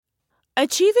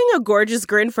Achieving a gorgeous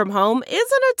grin from home isn't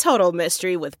a total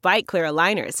mystery with Bite Clear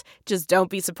aligners. Just don't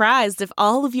be surprised if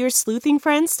all of your sleuthing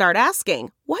friends start asking,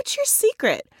 "What's your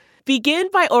secret?" Begin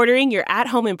by ordering your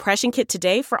at-home impression kit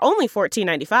today for only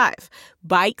 $14.95.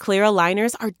 Bite Clear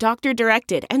aligners are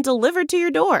doctor-directed and delivered to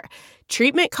your door.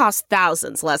 Treatment costs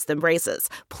thousands less than braces.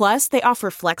 Plus, they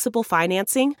offer flexible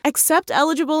financing, accept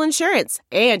eligible insurance,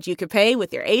 and you can pay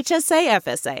with your HSA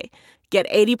FSA. Get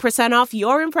 80% off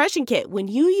your impression kit when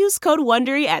you use code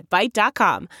WONDERY at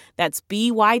Byte.com. That's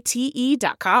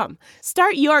BYTE.com.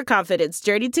 Start your confidence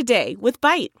journey today with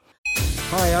Byte.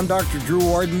 Hi, I'm Dr. Drew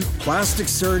Ordon, plastic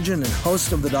surgeon and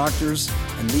host of The Doctors,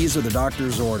 and these are the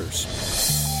doctor's orders.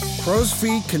 Crow's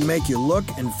feet can make you look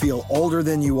and feel older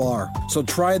than you are. So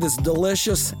try this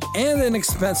delicious and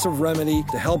inexpensive remedy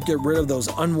to help get rid of those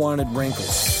unwanted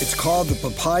wrinkles. It's called the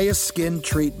papaya skin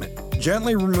treatment.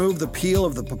 Gently remove the peel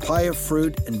of the papaya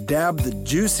fruit and dab the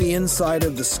juicy inside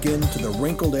of the skin to the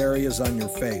wrinkled areas on your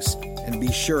face. And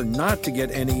be sure not to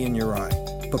get any in your eye.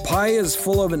 Papaya is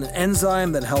full of an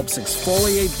enzyme that helps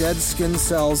exfoliate dead skin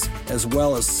cells as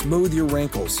well as smooth your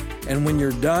wrinkles. And when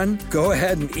you're done, go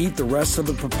ahead and eat the rest of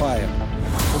the papaya.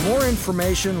 For more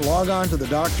information, log on to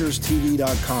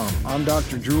thedoctorstv.com. I'm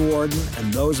Dr. Drew Ordon,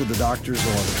 and those are the doctor's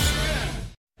orders.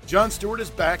 Jon Stewart is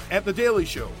back at The Daily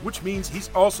Show, which means he's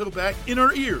also back in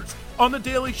our ears on The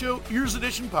Daily Show Ears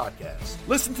Edition podcast.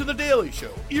 Listen to The Daily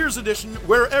Show Ears Edition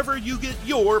wherever you get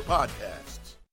your podcasts.